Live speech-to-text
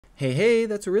Hey,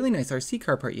 that's a really nice RC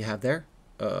car part you have there.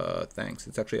 Thanks.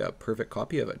 It's actually a perfect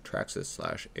copy of a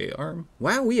Traxxas/A-arm.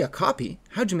 Wowee, a copy?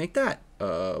 How'd you make that?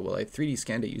 Well, I 3D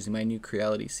scanned it using my new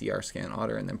Creality CR Scan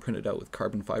Otter and then printed it out with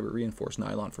carbon fiber reinforced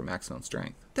nylon for maximum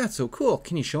strength. That's so cool.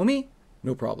 Can you show me?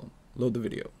 No problem. Load the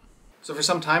video. So for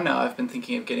some time now, I've been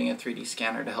thinking of getting a 3D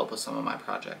scanner to help with some of my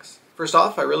projects. First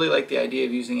off, I really like the idea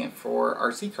of using it for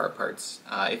RC car parts.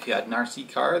 If you had an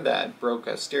RC car that broke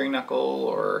a steering knuckle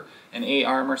or an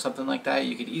A-arm or something like that,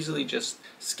 you could easily just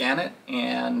scan it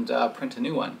and print a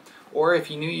new one. Or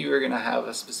if you knew you were going to have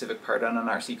a specific part on an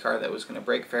RC car that was going to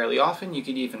break fairly often, you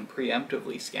could even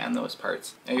preemptively scan those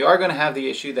parts. Now you are going to have the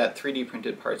issue that 3D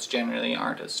printed parts generally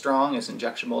aren't as strong as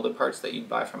injection molded parts that you'd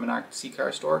buy from an RC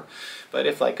car store. But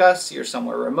if, like us, you're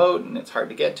somewhere remote and it's hard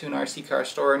to get to an RC car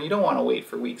store and you don't want to wait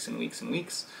for weeks and weeks and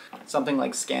weeks, something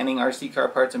like scanning RC car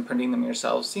parts and printing them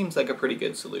yourselves seems like a pretty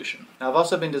good solution. Now I've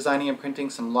also been designing and printing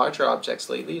some larger objects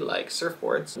lately, like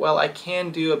surfboards. Well, I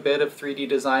can do a bit of 3D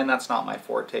design, that's not my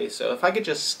forte, so if I could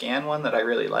just scan one that I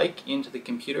really like into the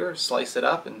computer, slice it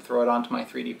up, and throw it onto my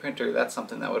 3D printer, that's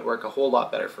something that would work a whole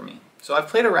lot better for me. So I've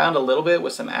played around a little bit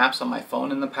with some apps on my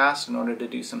phone in the past in order to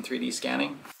do some 3D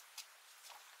scanning.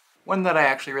 One that I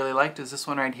actually really liked is this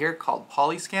one right here called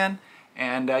Polyscan.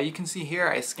 And you can see here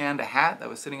I scanned a hat that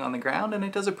was sitting on the ground and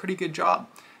it does a pretty good job.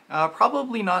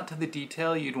 Probably not to the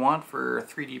detail you'd want for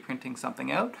 3D printing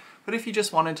something out, but if you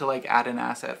just wanted to like add an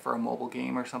asset for a mobile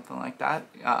game or something like that,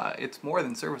 it's more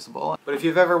than serviceable. But if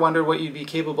you've ever wondered what you'd be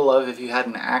capable of if you had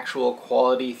an actual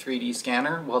quality 3D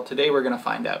scanner, well, today we're going to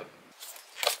find out.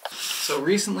 So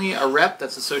recently a rep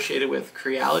that's associated with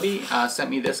Creality sent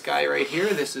me this guy right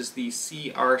here. This is the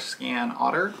CR Scan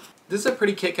Otter. This is a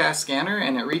pretty kick-ass scanner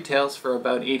and it retails for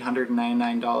about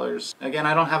 $899. Again,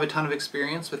 I don't have a ton of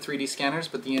experience with 3D scanners,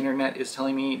 but the internet is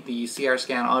telling me the CR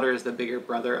Scan Otter is the bigger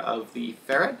brother of the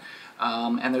Ferret.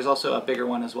 And there's also a bigger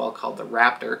one as well called the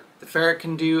Raptor. The Ferret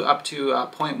can do up to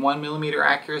 0.1 millimeter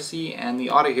accuracy, and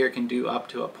the Otter here can do up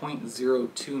to a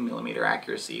 0.02 millimeter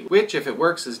accuracy, which, if it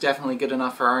works, is definitely good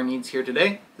enough for our needs here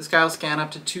today. This guy will scan up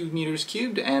to 2 meters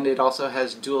cubed, and it also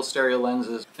has dual stereo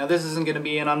lenses. Now this isn't going to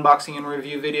be an unboxing and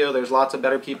review video. There's lots of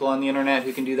better people on the internet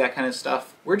who can do that kind of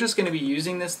stuff. We're just going to be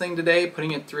using this thing today, putting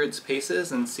it through its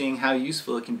paces, and seeing how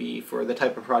useful it can be for the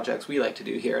type of projects we like to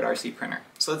do here at RC Printer.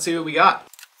 So let's see what we got.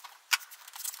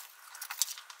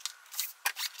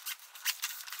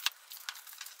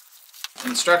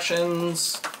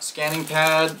 Instructions, scanning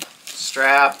pad,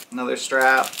 strap, another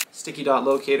strap, sticky dot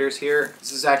locators here.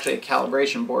 This is actually a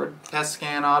calibration board. Test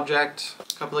scan object,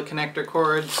 a couple of connector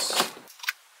cords,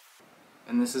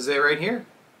 and this is it right here.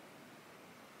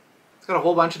 It's got a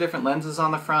whole bunch of different lenses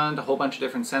on the front, a whole bunch of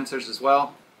different sensors as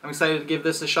well. I'm excited to give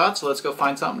this a shot, so let's go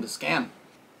find something to scan.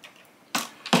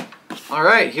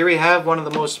 Alright, here we have one of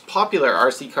the most popular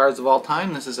RC cars of all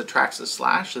time. This is a Traxxas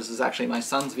Slash. This is actually my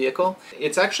son's vehicle.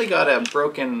 It's actually got a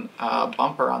broken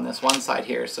bumper on this one side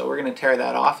here, so we're going to tear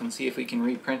that off and see if we can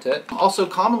reprint it. Also,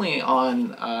 commonly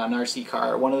on an RC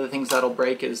car, one of the things that'll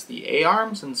break is the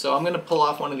A-arms, and so I'm going to pull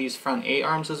off one of these front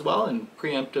A-arms as well and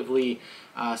preemptively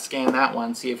scan that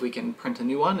one, see if we can print a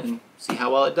new one and see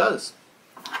how well it does.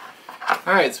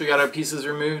 Alright, so we got our pieces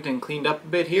removed and cleaned up a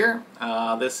bit here.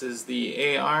 This is the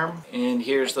A-arm, and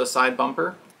here's the side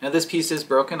bumper. Now this piece is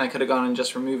broken. I could have gone and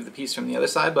just removed the piece from the other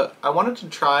side, but I wanted to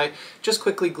try just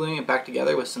quickly gluing it back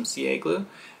together with some CA glue,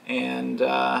 and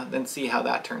then see how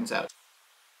that turns out.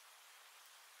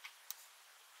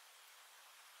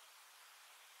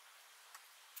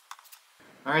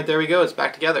 Alright, there we go. It's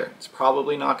back together. It's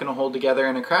probably not going to hold together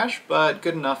in a crash, but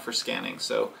good enough for scanning.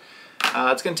 So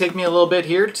it's going to take me a little bit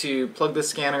here to plug this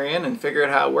scanner in and figure out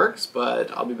how it works, but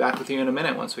I'll be back with you in a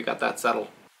minute once we got that settled.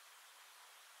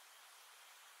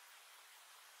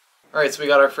 Alright, so we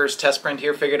got our first test print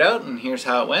here figured out, and here's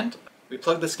how it went. We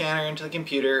plugged the scanner into the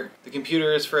computer. The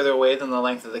computer is further away than the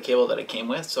length of the cable that it came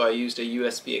with, so I used a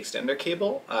USB extender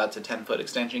cable. It's a 10-foot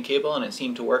extension cable, and it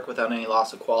seemed to work without any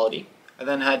loss of quality. I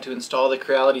then had to install the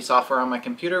Creality software on my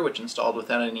computer, which installed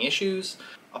without any issues.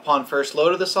 Upon first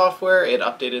load of the software, it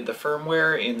updated the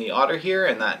firmware in the Otter here,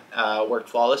 and that worked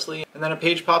flawlessly. And then a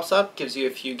page pops up, gives you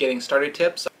a few getting started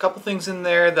tips. A couple things in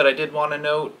there that I did want to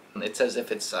note. It says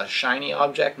if it's a shiny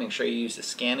object, make sure you use a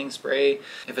scanning spray.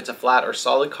 If it's a flat or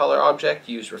solid color object,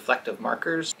 use reflective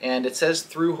markers. And it says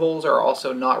through holes are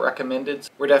also not recommended.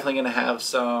 We're definitely going to have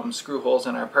some screw holes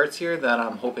in our parts here that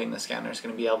I'm hoping the scanner is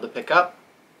going to be able to pick up.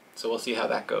 So we'll see how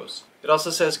that goes. It also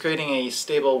says creating a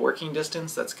stable working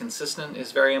distance that's consistent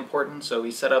is very important. So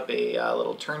we set up a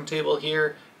little turntable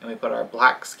here, and we put our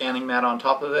black scanning mat on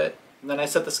top of it. And then I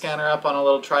set the scanner up on a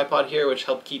little tripod here, which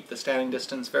helped keep the standing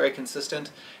distance very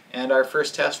consistent, and our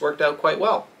first test worked out quite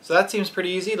well. So that seems pretty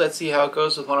easy. Let's see how it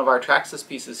goes with one of our Traxxas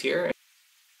pieces here.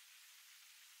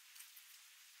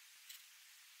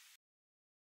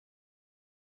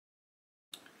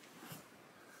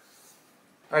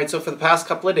 Alright, so for the past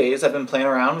couple of days I've been playing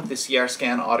around with the CR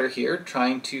Scan Otter here,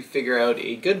 trying to figure out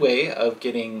a good way of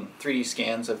getting 3D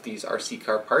scans of these RC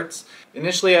car parts.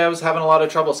 Initially I was having a lot of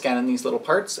trouble scanning these little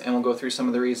parts, and we'll go through some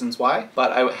of the reasons why,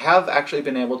 but I have actually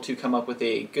been able to come up with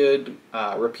a good,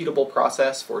 repeatable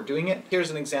process for doing it. Here's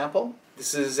an example.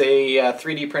 This is a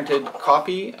 3D printed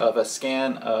copy of a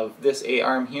scan of this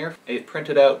A-arm here. It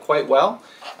printed out quite well.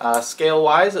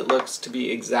 Scale-wise, it looks to be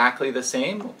exactly the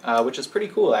same, which is pretty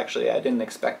cool actually. I didn't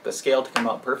expect the scale to come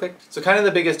out perfect. So kind of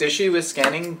the biggest issue with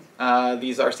scanning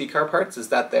these RC car parts is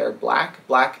that they're black.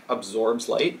 Black absorbs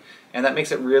light, and that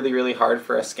makes it really, really hard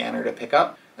for a scanner to pick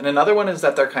up. And another one is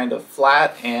that they're kind of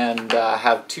flat and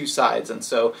have two sides, and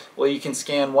so while you can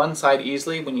scan one side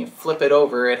easily, when you flip it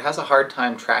over it has a hard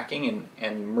time tracking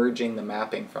and merging the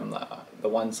mapping from the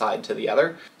one side to the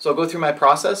other. So I'll go through my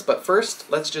process, but first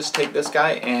let's just take this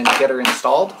guy and get her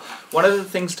installed. One of the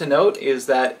things to note is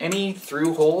that any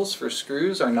through holes for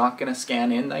screws are not going to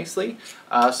scan in nicely,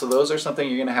 so those are something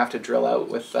you're going to have to drill out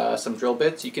with some drill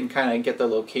bits. You can kind of get the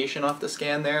location off the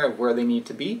scan there of where they need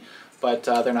to be, but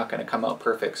they're not going to come out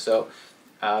perfect. So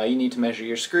you need to measure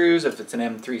your screws. If it's an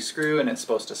M3 screw and it's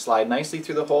supposed to slide nicely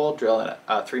through the hole, drill a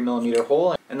 3mm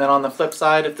hole. And then on the flip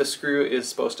side, if the screw is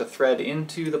supposed to thread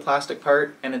into the plastic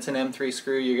part and it's an M3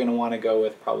 screw, you're going to want to go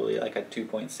with probably like a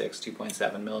 2.6,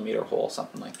 2.7mm hole,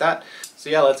 something like that.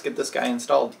 So yeah, let's get this guy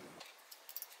installed.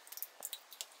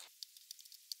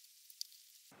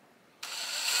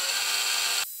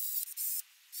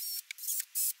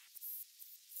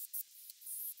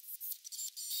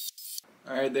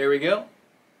 Alright, there we go.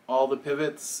 All the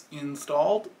pivots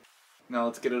installed. Now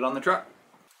let's get it on the truck.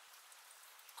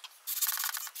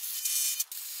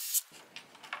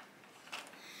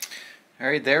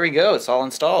 Alright, there we go. It's all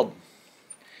installed.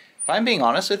 If I'm being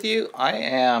honest with you, I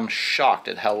am shocked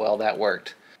at how well that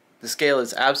worked. The scale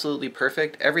is absolutely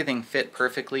perfect. Everything fit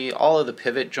perfectly. All of the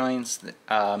pivot joints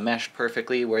meshed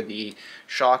perfectly. Where the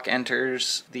shock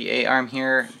enters the A-arm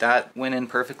here, that went in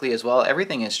perfectly as well.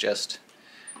 Everything is just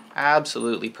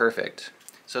absolutely perfect.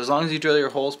 So as long as you drill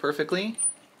your holes perfectly,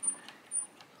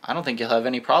 I don't think you'll have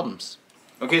any problems.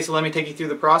 Okay, so let me take you through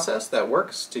the process that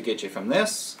works to get you from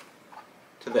this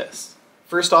to this.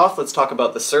 First off, let's talk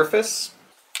about the surface.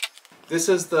 This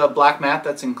is the black mat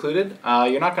that's included.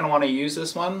 You're not going to want to use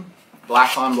this one.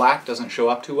 Black on black doesn't show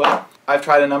up too well. I've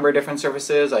tried a number of different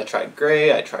surfaces. I tried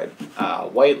gray, I tried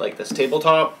white like this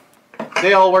tabletop.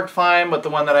 They all worked fine, but the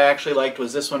one that I actually liked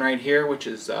was this one right here, which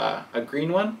is a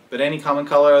green one. But any common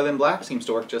color other than black seems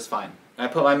to work just fine. I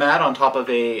put my mat on top of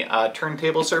a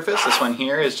turntable surface. This one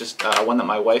here is just one that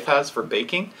my wife has for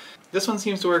baking. This one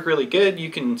seems to work really good. You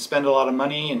can spend a lot of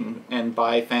money and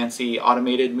buy fancy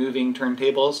automated moving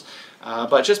turntables,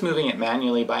 but just moving it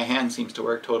manually by hand seems to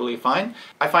work totally fine.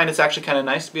 I find it's actually kind of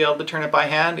nice to be able to turn it by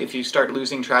hand. If you start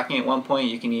losing tracking at one point,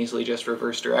 you can easily just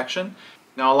reverse direction.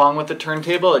 Now, along with the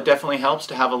turntable, it definitely helps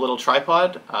to have a little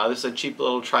tripod. This is a cheap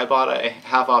little tripod I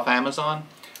have off Amazon,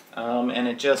 and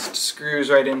it just screws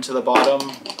right into the bottom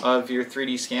of your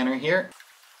 3D scanner here.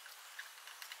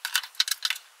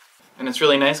 And it's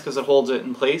really nice because it holds it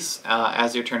in place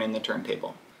as you're turning the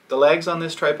turntable. The legs on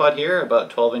this tripod here are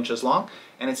about 12 inches long,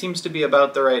 and it seems to be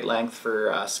about the right length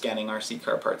for scanning RC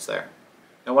car parts there.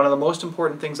 Now, one of the most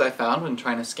important things I found when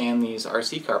trying to scan these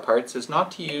RC car parts is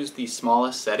not to use the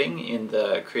smallest setting in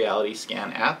the Creality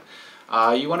scan app.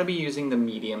 You want to be using the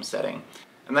medium setting.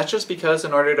 And that's just because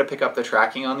in order to pick up the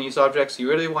tracking on these objects, you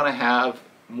really want to have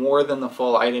more than the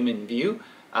full item in view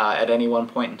at any one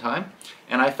point in time.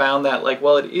 And I found that, like,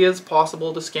 while it is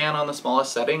possible to scan on the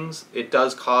smallest settings, it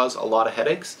does cause a lot of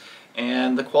headaches.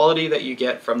 And the quality that you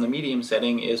get from the medium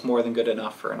setting is more than good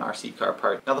enough for an RC car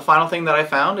part. Now, the final thing that I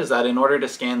found is that in order to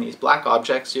scan these black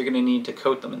objects, you're going to need to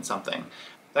coat them in something.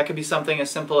 That could be something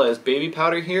as simple as baby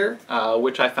powder here,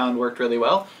 which I found worked really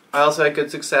well. I also had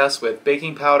good success with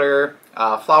baking powder.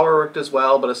 Flour worked as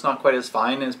well, but it's not quite as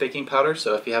fine as baking powder,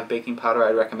 so if you have baking powder,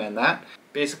 I'd recommend that.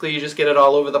 Basically, you just get it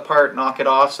all over the part, knock it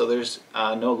off so there's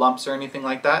no lumps or anything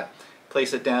like that.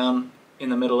 Place it down in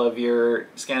the middle of your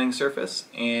scanning surface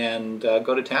and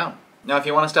go to town. Now, if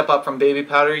you want to step up from baby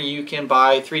powder, you can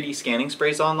buy 3D scanning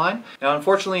sprays online. Now,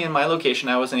 unfortunately, in my location,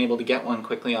 I wasn't able to get one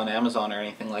quickly on Amazon or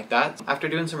anything like that. After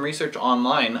doing some research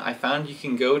online, I found you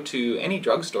can go to any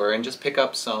drugstore and just pick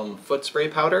up some foot spray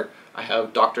powder. I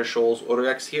have Dr. Scholl's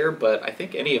Otter here, but I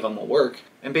think any of them will work.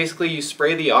 And basically you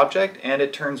spray the object and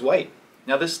it turns white.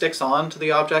 Now this sticks on to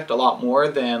the object a lot more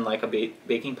than like a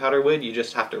baking powder would. You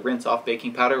just have to rinse off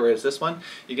baking powder, whereas this one,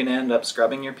 you're going to end up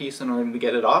scrubbing your piece in order to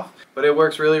get it off. But it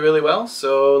works really, really well,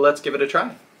 so let's give it a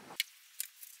try.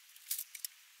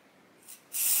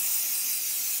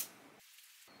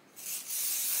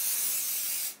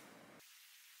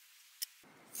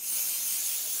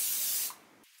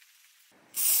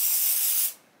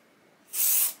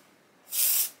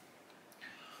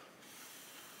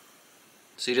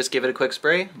 So you just give it a quick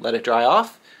spray, let it dry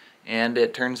off, and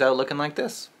it turns out looking like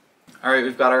this. Alright,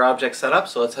 we've got our object set up,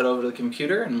 so let's head over to the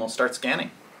computer and we'll start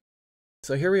scanning.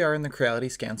 So here we are in the Creality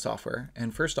scan software,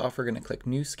 and first off we're going to click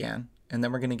New Scan, and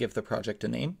then we're going to give the project a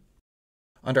name.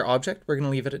 Under Object, we're going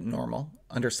to leave it at Normal.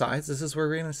 Under Size, this is where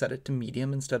we're going to set it to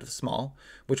Medium instead of Small,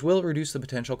 which will reduce the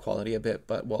potential quality a bit,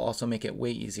 but will also make it way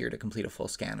easier to complete a full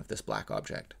scan of this black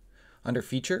object. Under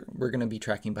Feature, we're going to be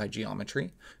tracking by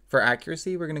geometry. For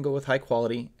accuracy, we're going to go with High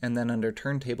Quality, and then under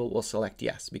Turntable, we'll select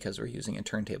Yes, because we're using a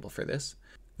turntable for this.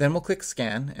 Then we'll click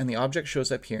Scan, and the object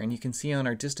shows up here, and you can see on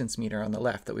our distance meter on the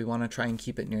left that we want to try and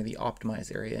keep it near the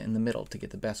Optimize area in the middle to get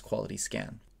the best quality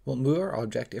scan. We'll move our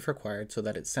object if required so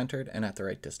that it's centered and at the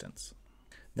right distance.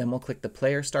 Then we'll click the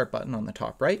Play or Start button on the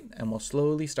top right, and we'll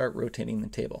slowly start rotating the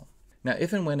table. Now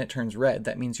if and when it turns red,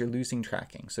 that means you're losing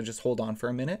tracking, so just hold on for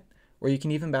a minute. Or you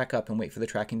can even back up and wait for the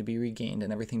tracking to be regained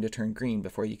and everything to turn green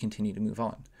before you continue to move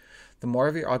on. The more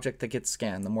of your object that gets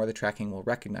scanned, the more the tracking will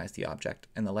recognize the object,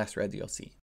 and the less red you'll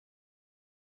see.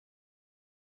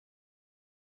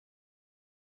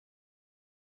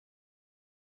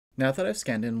 Now that I've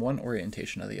scanned in one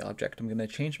orientation of the object, I'm going to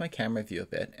change my camera view a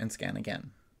bit and scan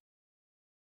again.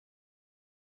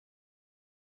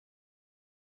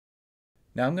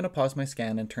 Now I'm going to pause my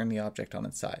scan and turn the object on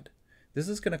its side. This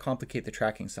is going to complicate the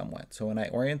tracking somewhat, so when I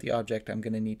orient the object, I'm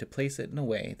going to need to place it in a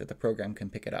way that the program can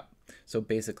pick it up, so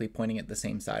basically pointing at the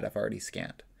same side I've already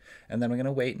scanned. And then I'm going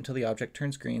to wait until the object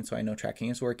turns green so I know tracking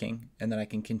is working, and then I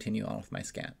can continue on with my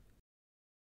scan.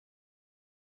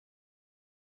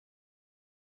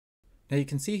 Now you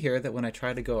can see here that when I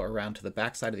try to go around to the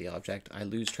back side of the object, I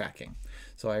lose tracking.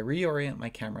 So I reorient my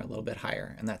camera a little bit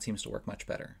higher, and that seems to work much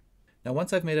better. Now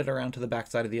once I've made it around to the back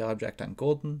side of the object, I'm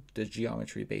golden, the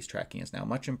geometry-based tracking is now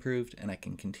much improved, and I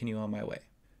can continue on my way.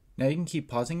 Now you can keep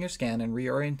pausing your scan and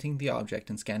reorienting the object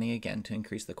and scanning again to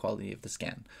increase the quality of the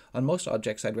scan. On most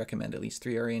objects I'd recommend at least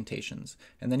 3 orientations,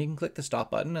 and then you can click the stop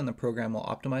button and the program will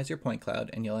optimize your point cloud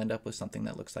and you'll end up with something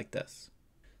that looks like this.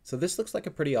 So this looks like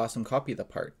a pretty awesome copy of the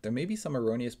part. There may be some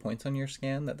erroneous points on your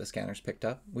scan that the scanner's picked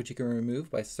up, which you can remove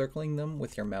by circling them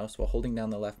with your mouse while holding down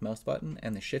the left mouse button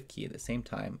and the shift key at the same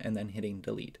time and then hitting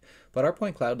delete. But our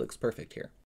point cloud looks perfect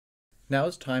here. Now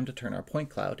it's time to turn our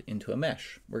point cloud into a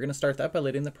mesh. We're going to start that by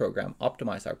letting the program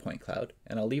optimize our point cloud,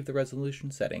 and I'll leave the resolution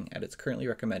setting at its currently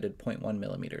recommended 0.1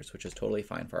 millimeters, which is totally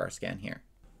fine for our scan here.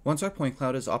 Once our point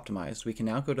cloud is optimized, we can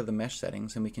now go to the mesh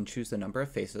settings and we can choose the number of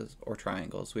faces or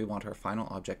triangles we want our final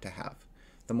object to have.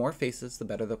 The more faces, the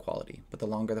better the quality, but the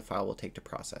longer the file will take to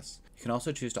process. You can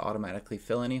also choose to automatically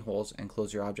fill any holes and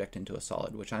close your object into a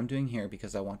solid, which I'm doing here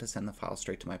because I want to send the file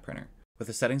straight to my printer. With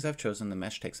the settings I've chosen, the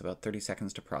mesh takes about 30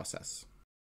 seconds to process.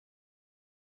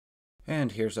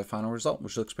 And here's our final result,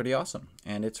 which looks pretty awesome,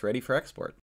 and it's ready for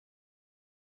export.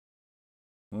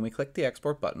 When we click the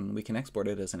export button, we can export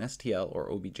it as an STL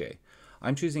or OBJ.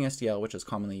 I'm choosing STL, which is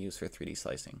commonly used for 3D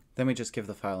slicing. Then we just give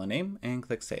the file a name and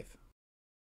click Save.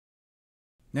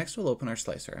 Next we'll open our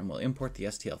slicer and we'll import the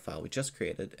STL file we just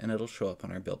created, and it'll show up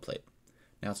on our build plate.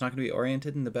 Now it's not going to be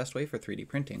oriented in the best way for 3D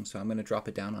printing, so I'm going to drop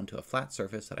it down onto a flat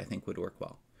surface that I think would work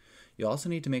well. You also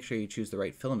need to make sure you choose the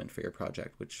right filament for your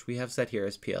project, which we have set here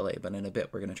as PLA, but in a bit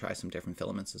we're going to try some different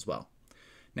filaments as well.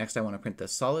 Next I want to print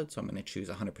this solid, so I'm going to choose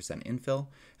 100% infill,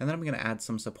 and then I'm going to add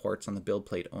some supports on the build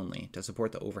plate only to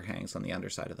support the overhangs on the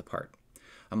underside of the part.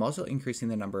 I'm also increasing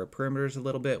the number of perimeters a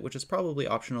little bit, which is probably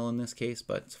optional in this case,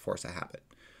 but it's force of habit.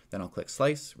 Then I'll click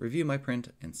Slice, review my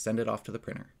print, and send it off to the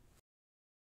printer.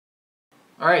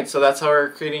 Alright, so that's how we're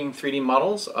creating 3D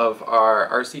models of our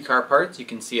RC car parts. You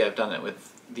can see I've done it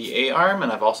with the A-arm,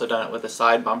 and I've also done it with a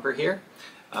side bumper here.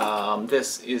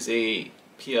 This is a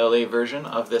PLA version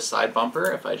of this side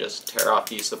bumper. If I just tear off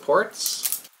these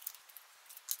supports,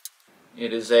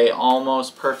 it is a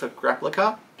almost perfect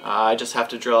replica. I just have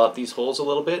to drill out these holes a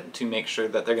little bit to make sure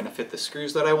that they're going to fit the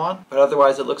screws that I want, but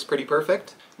otherwise it looks pretty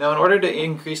perfect. Now in order to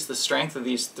increase the strength of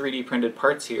these 3D printed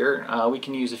parts here, we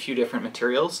can use a few different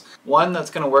materials. One that's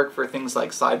going to work for things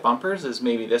like side bumpers is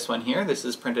maybe this one here. This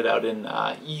is printed out in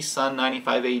eSun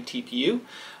 95A TPU,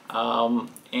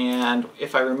 and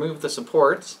if I remove the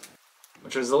supports,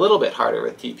 which is a little bit harder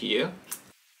with TPU,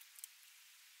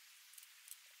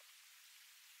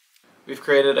 We've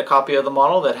created a copy of the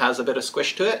model that has a bit of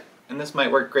squish to it, and this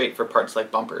might work great for parts like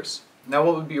bumpers. Now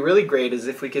what would be really great is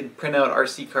if we could print out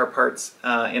RC car parts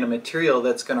in a material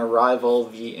that's going to rival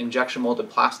the injection molded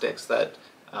plastics that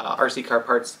RC car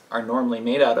parts are normally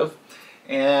made out of.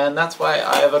 And that's why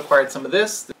I have acquired some of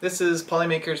this. This is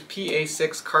Polymaker's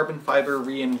PA6 carbon fiber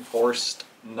reinforced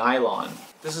nylon.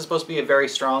 This is supposed to be a very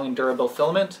strong and durable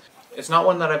filament. It's not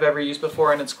one that I've ever used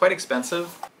before and it's quite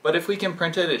expensive, but if we can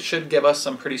print it, it should give us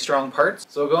some pretty strong parts.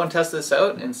 So we'll go and test this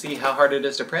out and see how hard it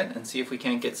is to print and see if we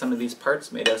can't get some of these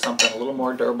parts made out of something a little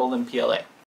more durable than PLA.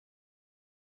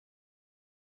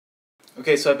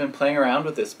 Okay, so I've been playing around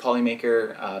with this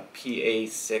Polymaker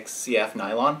PA6 CF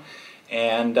nylon,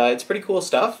 and it's pretty cool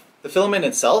stuff. The filament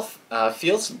itself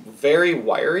feels very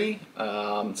wiry.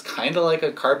 It's kind of like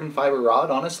a carbon fiber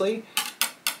rod, honestly.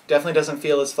 Definitely doesn't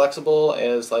feel as flexible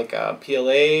as like a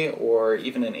PLA or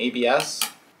even an ABS.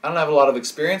 I don't have a lot of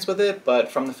experience with it, but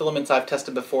from the filaments I've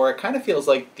tested before, it kind of feels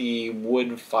like the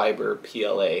wood fiber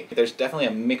PLA. There's definitely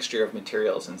a mixture of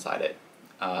materials inside it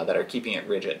that are keeping it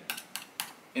rigid.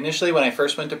 Initially, when I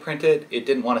first went to print it, it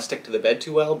didn't want to stick to the bed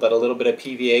too well, but a little bit of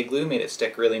PVA glue made it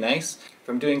stick really nice.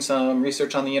 From doing some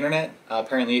research on the internet,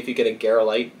 apparently if you get a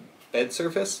Creality bed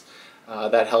surface,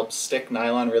 that helps stick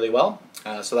nylon really well.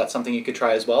 So that's something you could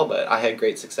try as well, but I had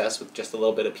great success with just a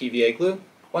little bit of PVA glue.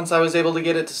 Once I was able to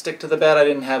get it to stick to the bed, I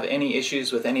didn't have any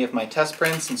issues with any of my test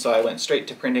prints, and so I went straight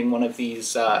to printing one of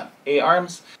these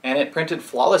A-arms, and it printed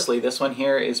flawlessly. This one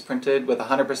here is printed with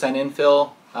 100%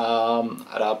 infill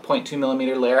at a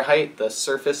 0.2mm layer height. The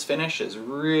surface finish is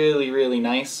really, really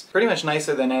nice. Pretty much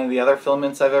nicer than any of the other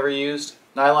filaments I've ever used.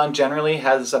 Nylon generally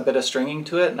has a bit of stringing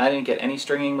to it, and I didn't get any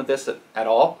stringing with this at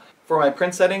all. For my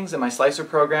print settings in my slicer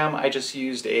program, I just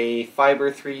used a Fiber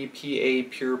 3 PA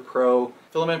Pure Pro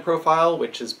filament profile,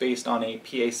 which is based on a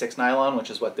PA6 nylon, which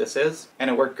is what this is. And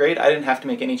it worked great. I didn't have to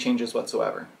make any changes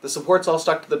whatsoever. The supports all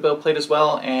stuck to the build plate as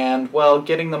well, and well,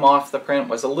 getting them off the print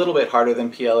was a little bit harder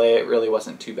than PLA. It really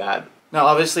wasn't too bad. Now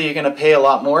obviously you're going to pay a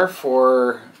lot more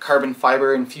for carbon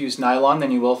fiber infused nylon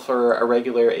than you will for a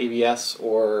regular ABS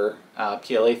or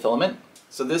PLA filament.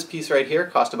 So this piece right here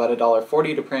cost about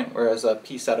 $1.40 to print, whereas a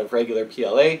piece out of regular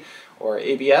PLA or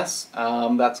ABS,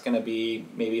 that's going to be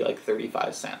maybe like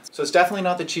 35 cents. So it's definitely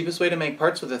not the cheapest way to make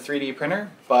parts with a 3D printer,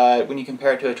 but when you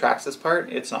compare it to a Traxxas part,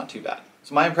 it's not too bad.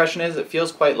 So my impression is it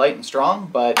feels quite light and strong,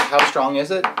 but how strong is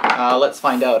it? Let's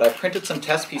find out. I've printed some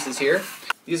test pieces here.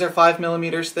 These are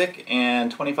 5mm thick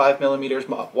and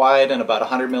 25mm wide and about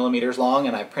 100mm long,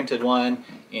 and I printed one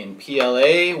in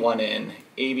PLA, one in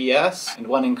ABS, and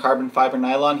one in carbon fiber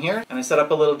nylon here. And I set up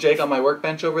a little jig on my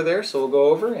workbench over there, so we'll go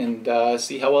over and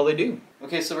see how well they do.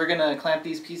 Okay, so we're going to clamp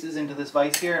these pieces into this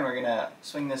vise here, and we're going to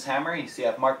swing this hammer. You see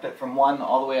I've marked it from 1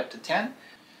 all the way up to 10.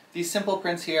 These simple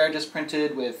prints here are just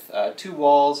printed with 2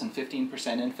 walls and 15%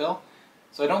 infill.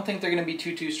 So I don't think they're going to be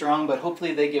too strong, but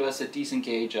hopefully they give us a decent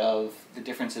gauge of the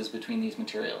differences between these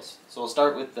materials. So we'll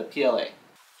start with the PLA.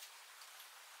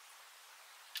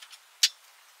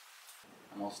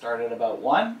 And we'll start at about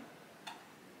 1.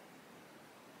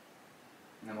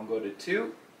 And then we'll go to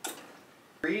 2,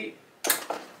 3,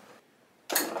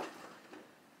 4.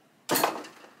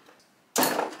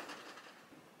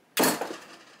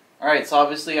 Alright, so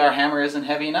obviously our hammer isn't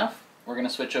heavy enough. We're going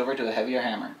to switch over to a heavier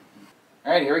hammer.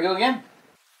 Alright, here we go again.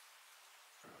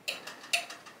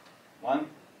 1,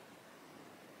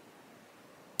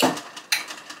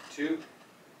 2,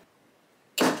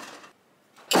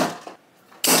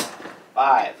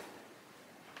 5.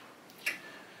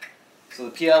 So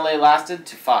the PLA lasted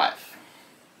to 5.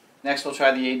 Next we'll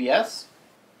try the ABS.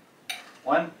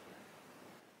 1,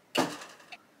 2.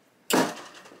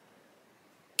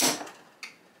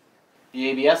 The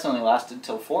ABS only lasted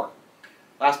till 4.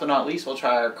 Last but not least, we'll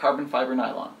try our carbon fiber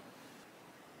nylon.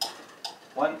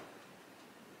 1,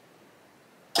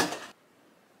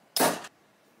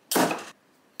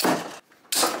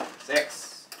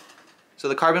 6. So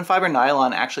the carbon fiber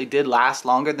nylon actually did last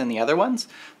longer than the other ones,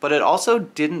 but it also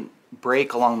didn't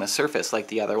break along the surface like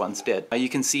the other ones did. You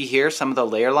can see here some of the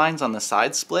layer lines on the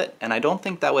side split, and I don't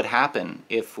think that would happen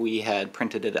if we had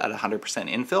printed it at 100%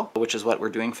 infill, which is what we're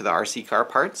doing for the RC car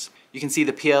parts. You can see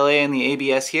the PLA and the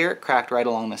ABS here cracked right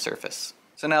along the surface.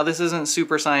 So now this isn't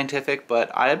super scientific,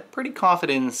 but I'm pretty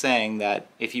confident in saying that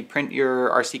if you print your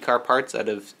RC car parts out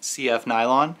of CF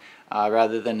nylon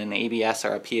rather than an ABS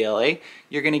or a PLA,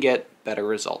 you're going to get better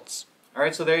results.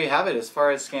 Alright, so there you have it. As far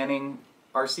as scanning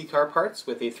RC car parts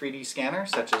with a 3D scanner,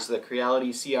 such as the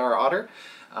Creality CR Otter,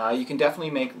 you can definitely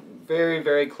make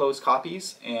very close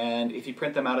copies, and if you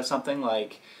print them out of something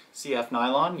like CF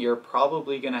nylon, you're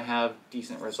probably going to have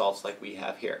decent results like we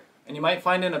have here. And you might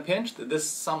find in a pinch that this is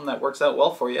something that works out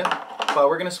well for you. But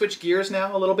we're going to switch gears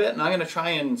now a little bit, and I'm going to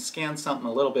try and scan something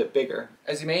a little bit bigger.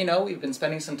 As you may know, we've been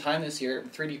spending some time this year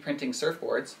 3D printing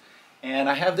surfboards. And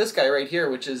I have this guy right here,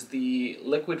 which is the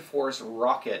Liquid Force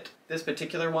Rocket. This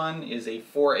particular one is a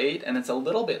 4/8, and it's a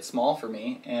little bit small for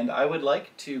me, and I would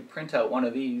like to print out one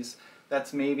of these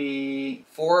that's maybe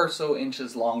 4 or so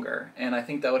inches longer, and I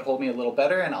think that would hold me a little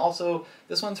better. And also,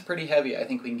 this one's pretty heavy. I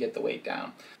think we can get the weight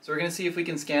down. So we're going to see if we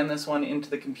can scan this one into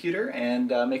the computer and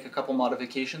make a couple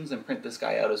modifications and print this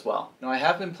guy out as well. Now, I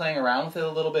have been playing around with it a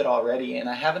little bit already, and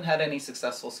I haven't had any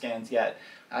successful scans yet.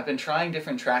 I've been trying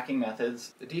different tracking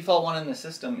methods. The default one in the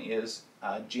system is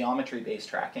geometry-based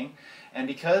tracking, and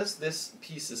because this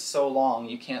piece is so long,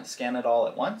 you can't scan it all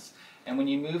at once. And when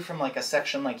you move from like a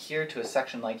section like here to a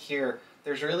section like here,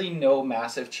 there's really no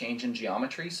massive change in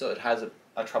geometry, so it has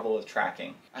a trouble with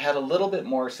tracking. I had a little bit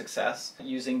more success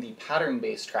using the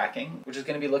pattern-based tracking, which is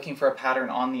going to be looking for a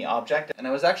pattern on the object, and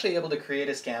I was actually able to create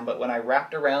a scan, but when I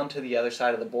wrapped around to the other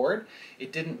side of the board,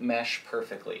 it didn't mesh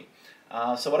perfectly.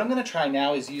 So what I'm going to try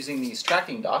now is using these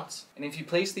tracking dots, and if you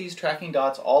place these tracking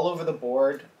dots all over the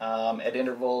board at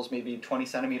intervals maybe 20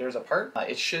 centimeters apart,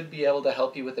 it should be able to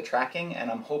help you with the tracking, and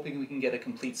I'm hoping we can get a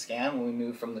complete scan when we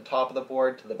move from the top of the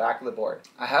board to the back of the board.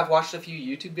 I have watched a few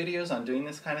YouTube videos on doing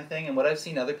this kind of thing, and what I've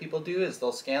seen other people do is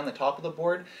they'll scan the top of the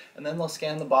board, and then they'll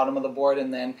scan the bottom of the board,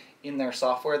 and then in their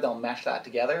software they'll mesh that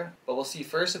together. But we'll see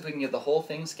first if we can get the whole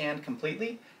thing scanned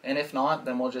completely, and if not,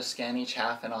 then we'll just scan each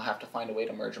half and I'll have to find a way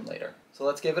to merge them later. So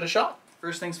let's give it a shot.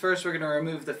 First things first, we're going to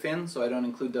remove the fins so I don't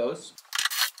include those.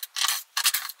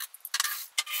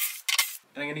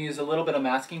 And I'm going to use a little bit of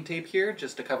masking tape here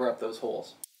just to cover up those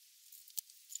holes.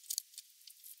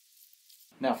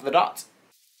 Now for the dots.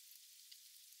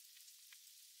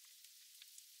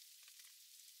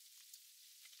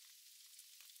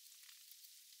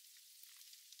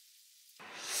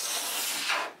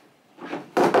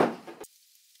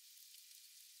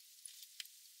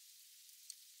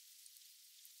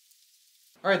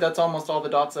 Alright, that's almost all the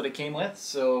dots that it came with,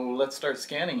 so let's start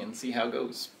scanning and see how it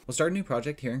goes. We'll start a new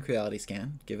project here in Creality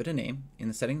Scan, give it a name. In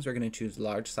the settings we're going to choose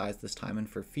large size this time, and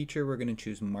for feature we're going to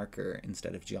choose marker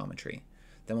instead of geometry.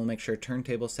 Then we'll make sure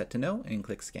turntable set to no and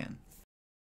click scan.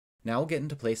 Now we'll get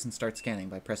into place and start scanning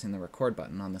by pressing the record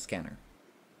button on the scanner.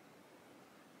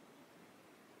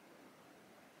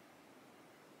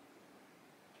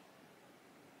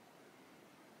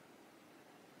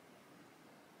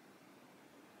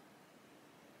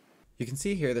 You can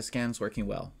see here the scan's working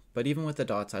well, but even with the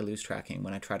dots I lose tracking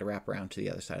when I try to wrap around to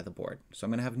the other side of the board, so I'm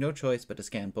going to have no choice but to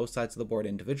scan both sides of the board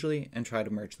individually and try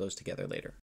to merge those together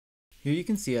later. Here you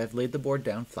can see I've laid the board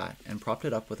down flat and propped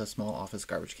it up with a small office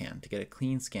garbage can to get a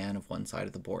clean scan of one side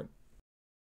of the board.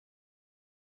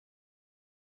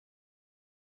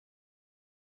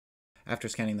 After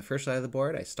scanning the first side of the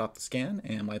board, I stop the scan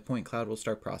and my point cloud will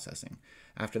start processing.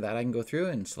 After that I can go through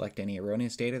and select any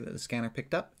erroneous data that the scanner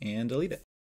picked up and delete it.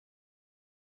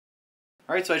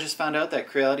 Alright, so I just found out that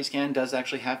Creality Scan does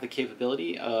actually have the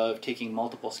capability of taking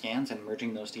multiple scans and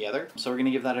merging those together. So we're going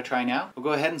to give that a try now. We'll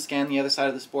go ahead and scan the other side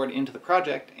of this board into the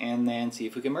project and then see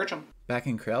if we can merge them. Back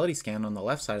in Creality Scan on the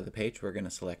left side of the page, we're going to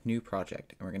select New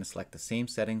Project, and we're going to select the same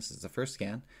settings as the first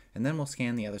scan, and then we'll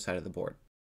scan the other side of the board.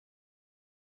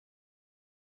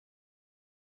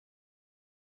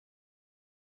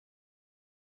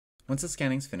 Once the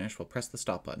scanning's finished, we'll press the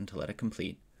stop button to let it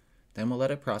complete. Then we'll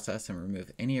let it process and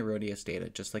remove any erroneous data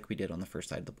just like we did on the first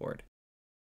side of the board.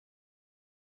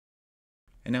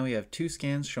 And now we have two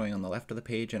scans showing on the left of the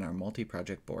page in our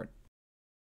multi-project board.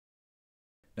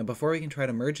 Now before we can try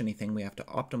to merge anything, we have to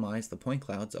optimize the point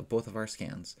clouds of both of our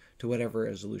scans to whatever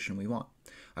resolution we want.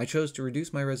 I chose to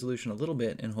reduce my resolution a little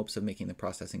bit in hopes of making the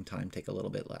processing time take a little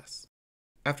bit less.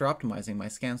 After optimizing, my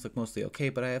scans look mostly okay,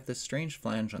 but I have this strange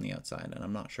flange on the outside and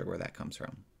I'm not sure where that comes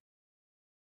from.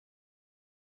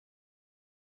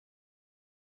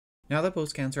 Now that both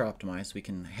scans are optimized, we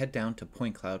can head down to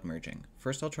point cloud merging.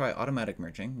 First I'll try automatic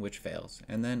merging, which fails,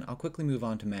 and then I'll quickly move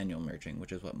on to manual merging,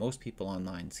 which is what most people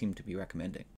online seem to be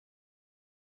recommending.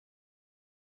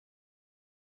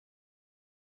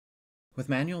 With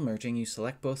manual merging, you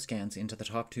select both scans into the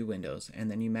top two windows,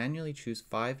 and then you manually choose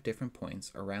 5 different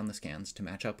points around the scans to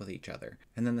match up with each other,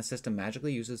 and then the system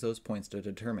magically uses those points to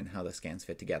determine how the scans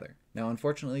fit together. Now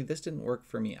unfortunately this didn't work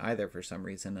for me either for some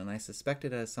reason, and I suspect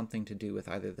it has something to do with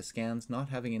either the scans not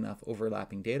having enough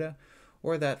overlapping data,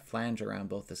 or that flange around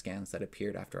both the scans that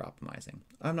appeared after optimizing.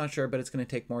 I'm not sure, but it's going to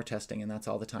take more testing, and that's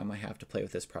all the time I have to play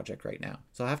with this project right now.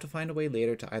 So I'll have to find a way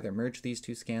later to either merge these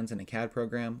two scans in a CAD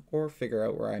program, or figure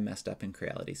out where I messed up in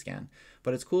Creality Scan.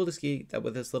 But it's cool to see that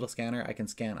with this little scanner I can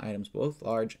scan items both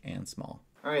large and small.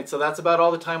 Alright, so that's about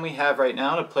all the time we have right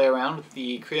now to play around with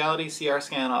the Creality CR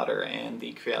Scan Otter and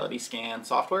the Creality Scan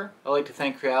software. I'd like to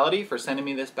thank Creality for sending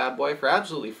me this bad boy for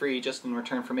absolutely free just in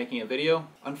return for making a video.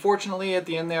 Unfortunately, at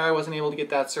the end there I wasn't able to get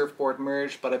that surfboard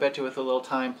merged, but I bet you with a little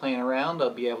time playing around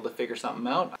I'll be able to figure something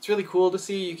out. It's really cool to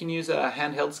see you can use a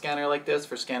handheld scanner like this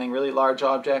for scanning really large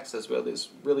objects as well as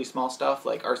really small stuff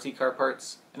like RC car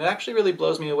parts. And it actually really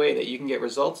blows me away that you can get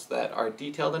results that are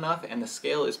detailed enough and the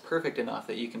scale is perfect enough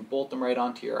that you can bolt them right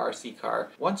onto your RC car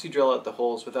once you drill out the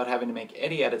holes without having to make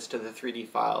any edits to the 3D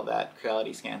file that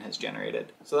Creality Scan has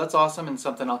generated. So that's awesome and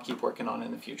something I'll keep working on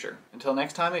in the future. Until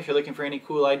next time, if you're looking for any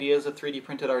cool ideas of 3D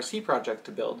printed RC projects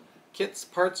to build, kits,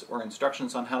 parts, or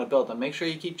instructions on how to build them, make sure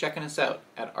you keep checking us out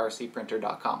at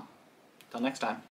rcprinter.com. Till next time.